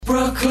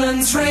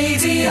Brooklands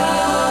Radio.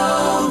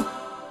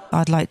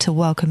 I'd like to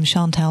welcome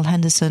Chantelle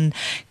Henderson,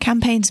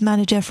 Campaigns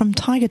Manager from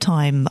Tiger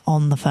Time,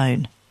 on the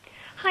phone.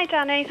 Hi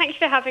Dani, thank you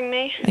for having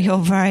me. You're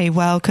very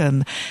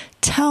welcome.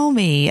 Tell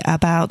me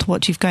about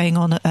what you've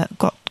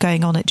got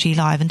going on at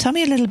Glive, and tell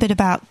me a little bit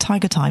about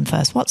Tiger Time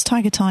first. What's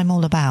Tiger Time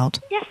all about?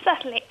 Yes,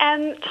 certainly.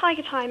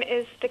 Tiger Time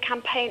is the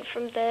campaign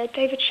from the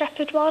David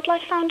Shepherd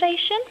Wildlife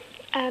Foundation.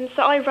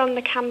 So I run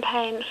the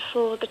campaign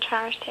for the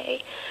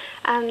charity,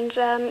 and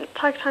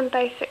Tiger Time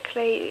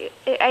basically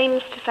it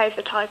aims to save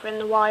the tiger in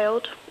the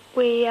wild.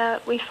 We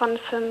fund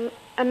some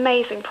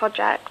amazing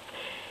projects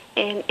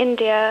in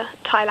India,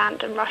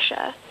 Thailand and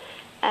Russia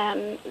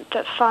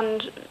that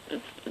fund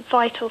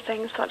vital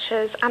things such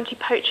as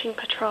anti-poaching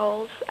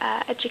patrols,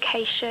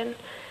 education,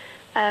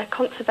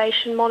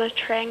 conservation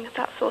monitoring,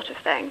 that sort of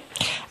thing.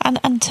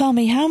 And tell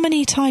me, how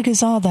many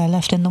tigers are there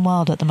left in the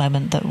wild at the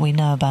moment that we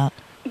know about?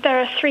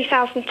 There are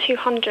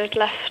 3,200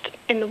 left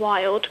in the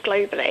wild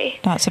globally.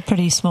 That's a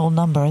pretty small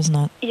number, isn't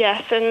it?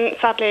 Yes, and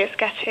sadly it's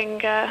getting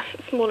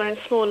smaller and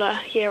smaller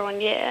year on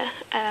year.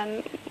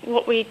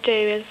 What we do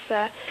is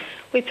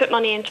we put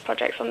money into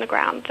projects on the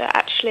ground that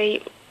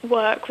actually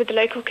work with the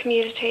local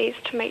communities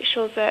to make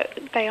sure that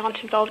they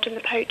aren't involved in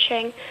the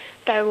poaching,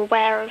 they're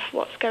aware of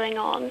what's going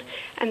on,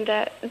 and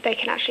that they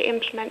can actually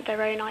implement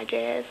their own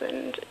ideas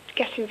and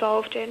get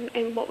involved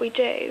in what we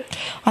do.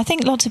 I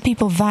think lots of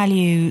people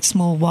value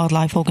small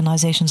wildlife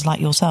organisations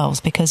like yourselves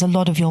because a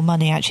lot of your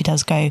money actually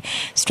does go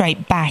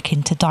straight back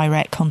into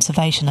direct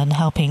conservation and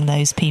helping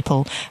those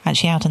people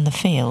actually out in the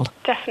field.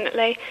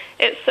 Definitely.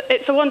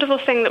 It's a wonderful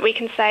thing that we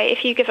can say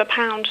if you give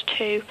 £1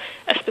 to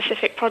a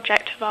specific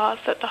project of ours,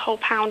 that the whole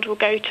pound will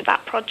go to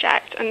that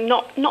project, and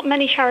not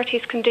many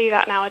charities can do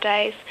that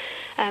nowadays.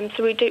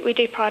 So we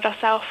do pride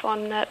ourselves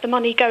on the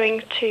money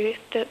going to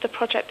the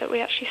project that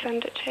we actually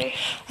send it to.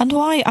 And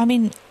why? I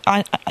mean,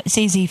 it's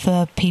easy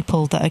for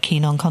people that are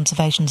keen on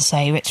conservation to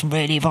say it's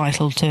really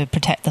vital to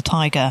protect the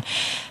tiger,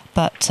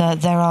 but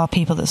there are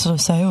people that sort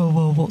of say, oh,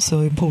 well, what's so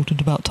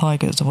important about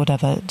tigers or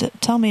whatever.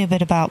 Tell me a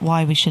bit about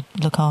why we should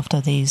look after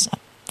these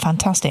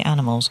fantastic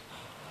animals.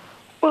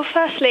 Well,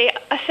 firstly,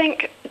 I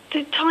think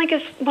the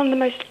tiger's one of the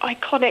most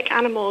iconic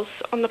animals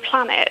on the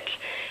planet.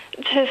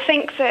 To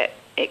think that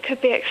it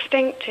could be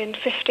extinct in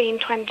 15,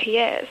 20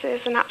 years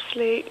is an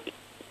absolute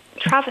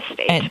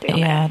travesty, to be honest.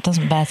 Yeah, it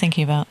doesn't bear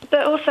thinking about.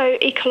 But also,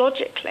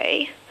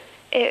 ecologically,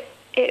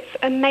 it's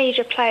a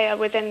major player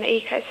within the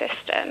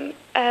ecosystem.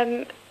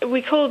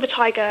 We call the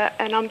tiger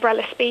an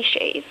umbrella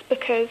species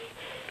because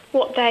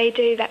what they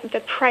do,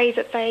 the prey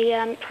that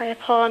they prey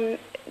upon,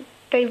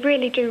 they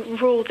really do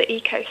rule the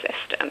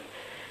ecosystem.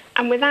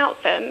 And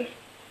without them,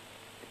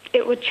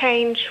 it would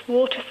change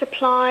water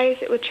supplies,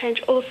 it would change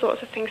all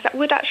sorts of things that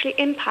would actually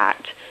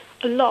impact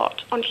a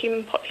lot on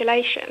human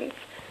populations.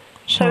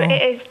 Sure. So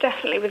it is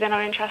definitely within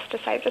our interest to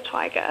save the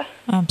tiger.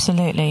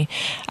 Absolutely.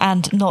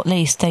 And not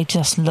least, they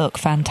just look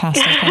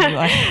fantastic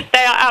anyway.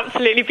 They are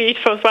absolutely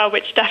beautiful as well,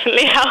 which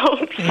definitely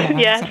helps. Yeah,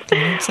 yes. Exactly.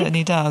 It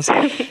certainly does.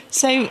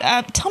 So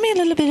tell me a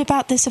little bit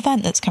about this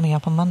event that's coming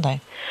up on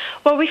Monday.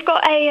 Well, we've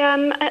got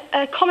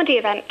a comedy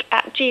event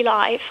at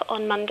Glive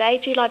on Monday.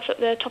 Glive's at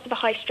the top of the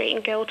High Street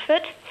in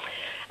Guildford.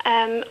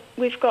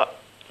 We've got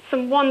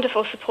some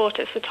wonderful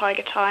supporters for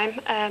Tiger Time,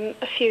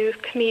 a few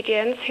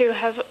comedians who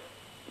have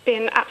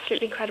been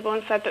absolutely incredible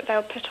and said that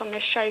they'll put on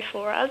this show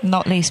for us.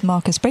 Not least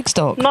Marcus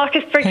Brigstocke.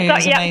 Marcus Brigstocke, who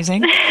is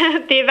amazing.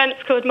 The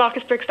event's called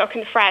Marcus Brigstocke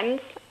and Friends.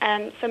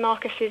 So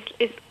Marcus is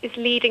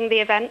leading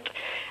the event,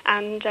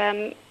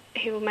 and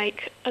he will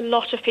make a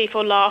lot of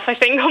people laugh, I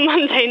think, on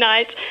Monday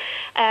night.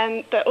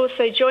 But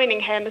also joining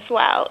him as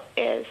well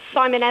is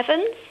Simon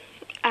Evans,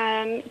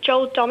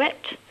 Joel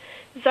Dommett,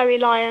 Zoe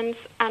Lyons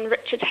and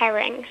Richard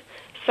Herring.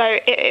 So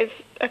it is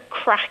a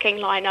cracking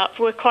lineup.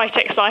 We're quite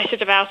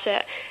excited about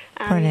it.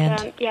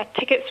 Brilliant.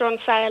 Tickets are on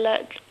sale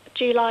at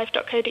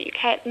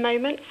glive.co.uk at the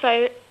moment.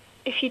 So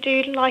if you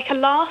do like a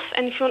laugh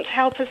and if you want to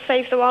help us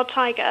save the wild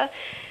tiger,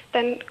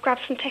 then grab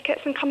some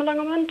tickets and come along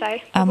on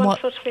Monday. And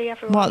wonderful to see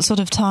everyone. What sort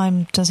of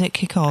time does it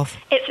kick off?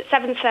 It's at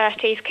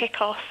 7:30's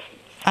kick-off.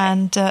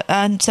 And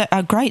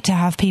great to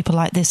have people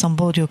like this on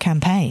board your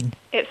campaign.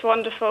 It's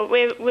wonderful.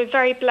 We're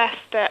very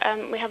blessed that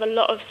we have a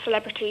lot of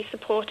celebrity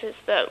supporters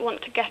that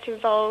want to get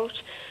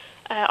involved,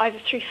 either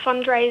through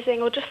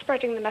fundraising or just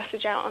spreading the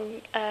message out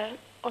on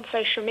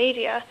social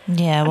media.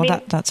 Yeah,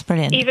 well, that's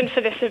brilliant. Even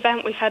for this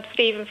event, we've had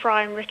Stephen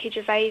Fry and Ricky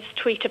Gervais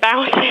tweet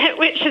about it,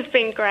 which has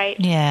been great.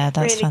 Yeah,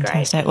 that's really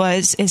fantastic. Great.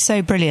 Well, it's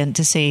so brilliant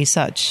to see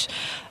such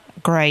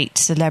great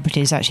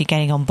celebrities actually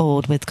getting on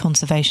board with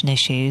conservation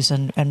issues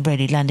and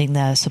really lending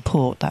their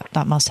support.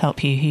 That must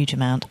help you a huge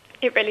amount.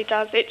 It really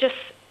does.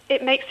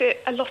 It makes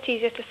it a lot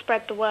easier to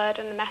spread the word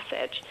and the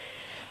message,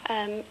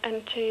 and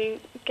to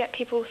get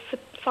people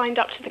signed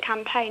up to the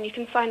campaign. You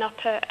can sign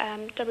up at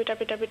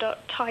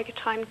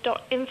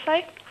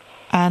www.tigertime.info.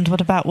 And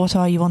what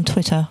are you on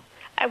Twitter?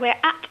 We're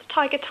at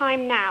Tiger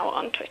Time Now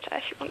on Twitter,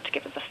 if you want to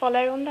give us a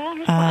follow on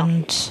there as well.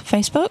 And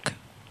Facebook?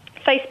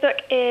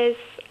 Facebook is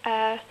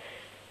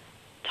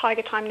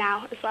Tiger Time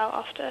Now as well,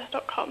 after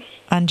 .com.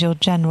 And your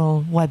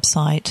general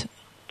website?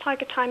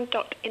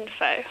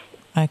 tigertime.info.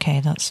 Okay,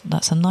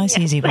 that's a nice,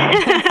 easy one.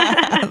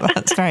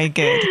 That's very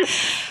good.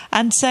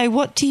 And so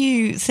what do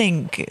you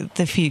think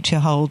the future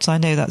holds? I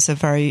know that's a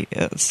very,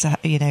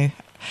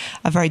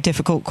 a very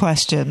difficult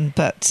question,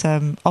 but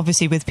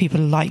obviously with people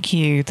like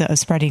you that are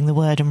spreading the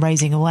word and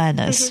raising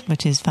awareness,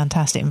 which is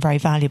fantastic and very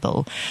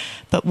valuable.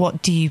 But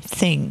what do you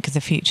think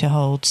the future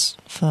holds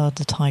for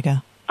the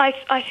tiger?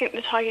 I think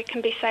the tiger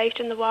can be saved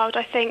in the wild.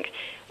 I think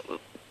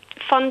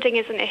funding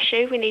is an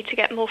issue. We need to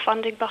get more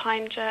funding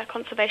behind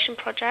conservation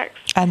projects.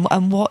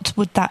 And what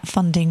would that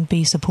funding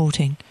be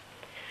supporting?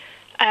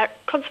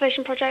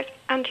 Conservation projects,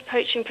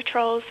 anti-poaching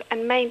patrols,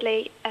 and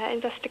mainly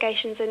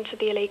investigations into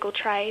the illegal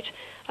trade.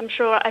 I'm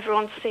sure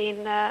everyone's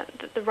seen the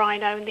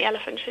rhino and the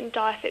elephant in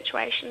dire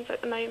situations at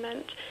the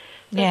moment.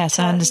 Yes,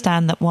 I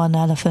understand that one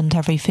elephant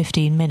every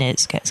 15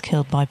 minutes gets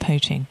killed by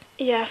poaching.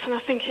 Yes, and I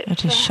think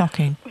which is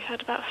shocking. We've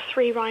had about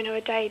 3 rhino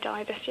a day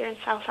die this year in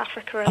South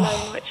Africa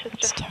alone, which is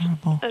just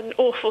terrible. An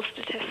awful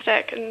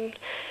statistic. And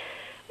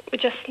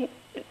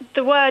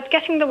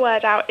getting the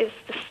word out is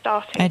the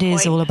starting point. It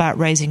is all about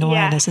raising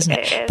awareness, isn't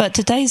it? Is. But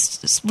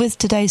with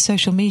today's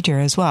social media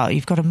as well,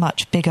 you've got a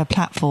much bigger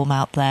platform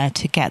out there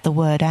to get the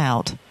word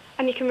out.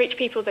 And you can reach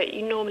people that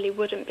you normally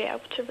wouldn't be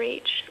able to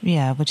reach.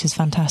 Yeah, which is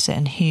fantastic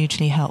and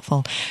hugely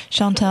helpful.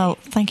 Chantelle,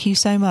 thank you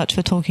so much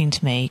for talking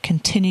to me.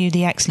 Continue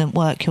the excellent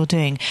work you're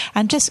doing.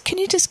 And can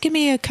you just give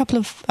me a couple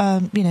of,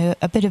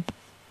 a bit of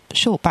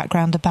short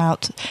background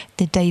about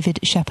the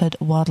David Shepherd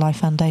Wildlife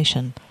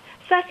Foundation?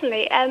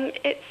 Certainly.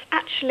 It's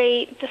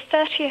actually the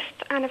 30th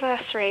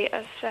anniversary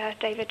of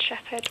David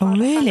Shepherd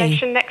Wildlife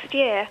Foundation next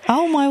year.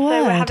 Oh, my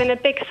word. So we're having a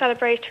big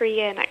celebratory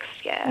year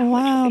next year.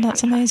 Wow,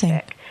 that's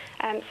amazing.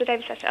 So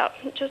David set it up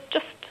just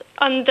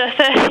under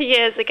 30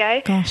 years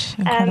ago. Gosh,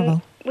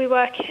 incredible. We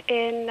work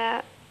in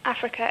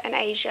Africa and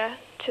Asia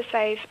to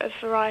save a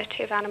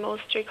variety of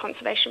animals through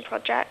conservation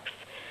projects,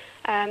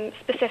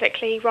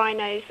 specifically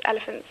rhinos,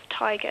 elephants,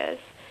 tigers,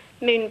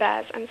 moon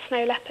bears and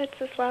snow leopards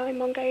as well in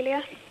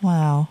Mongolia.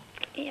 Wow.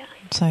 Yeah.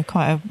 So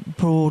quite a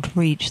broad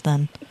reach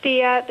then.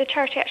 The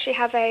charity actually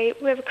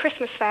we have a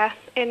Christmas fair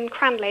in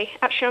Cranley,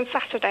 actually on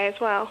Saturday as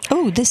well.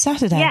 Oh, this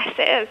Saturday? Yes,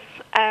 it is.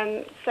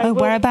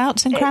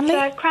 Whereabouts in Cranley?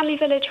 It's Cranley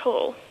Village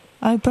Hall.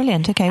 Oh,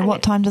 brilliant. Okay, And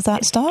what time does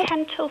that start?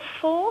 10 till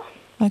 4.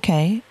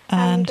 Okay.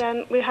 And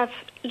we have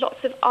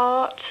lots of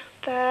art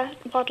there,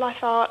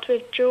 wildlife art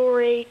with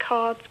jewellery,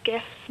 cards,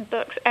 gifts,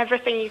 books,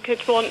 everything you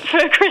could want for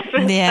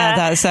Christmas. Yeah,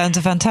 that sounds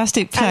a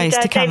fantastic place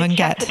to come and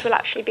get. David Shepherd will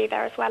actually be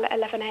there as well at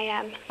 11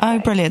 a.m. Oh,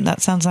 brilliant.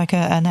 That sounds like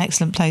an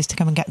excellent place to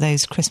come and get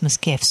those Christmas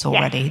gifts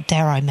already. Yes.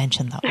 Dare I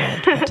mention that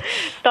word?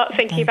 Start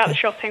thinking about the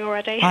shopping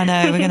already. I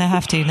know, we're going to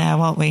have to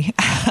now, aren't we?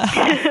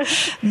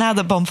 Now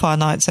that Bonfire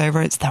Night's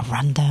over, it's the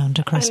rundown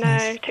to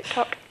Christmas. I know,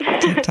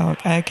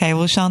 TikTok. Okay,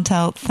 well,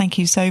 Chantelle, thank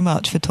you so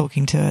much for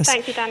talking to us.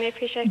 Thank you, Dani,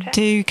 appreciate it.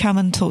 Do come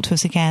and talk to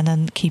us again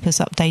and keep us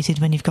updated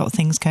when you've got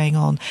things going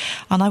on.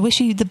 And I wish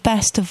you the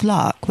best of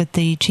luck with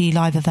the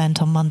Glive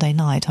event on Monday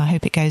night. I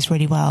hope it goes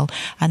really well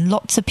and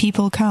lots of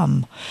people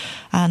come.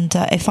 And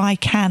if I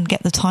can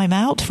get the time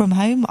out from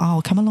home,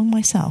 I'll come along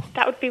myself.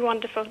 That would be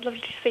wonderful. Lovely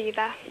to see you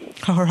there.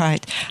 All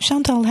right.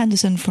 Chantelle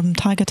Henderson from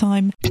Tiger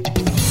Time.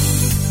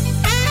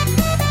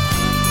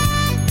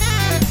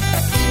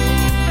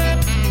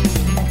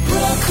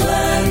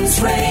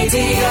 Brooklands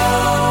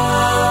Radio.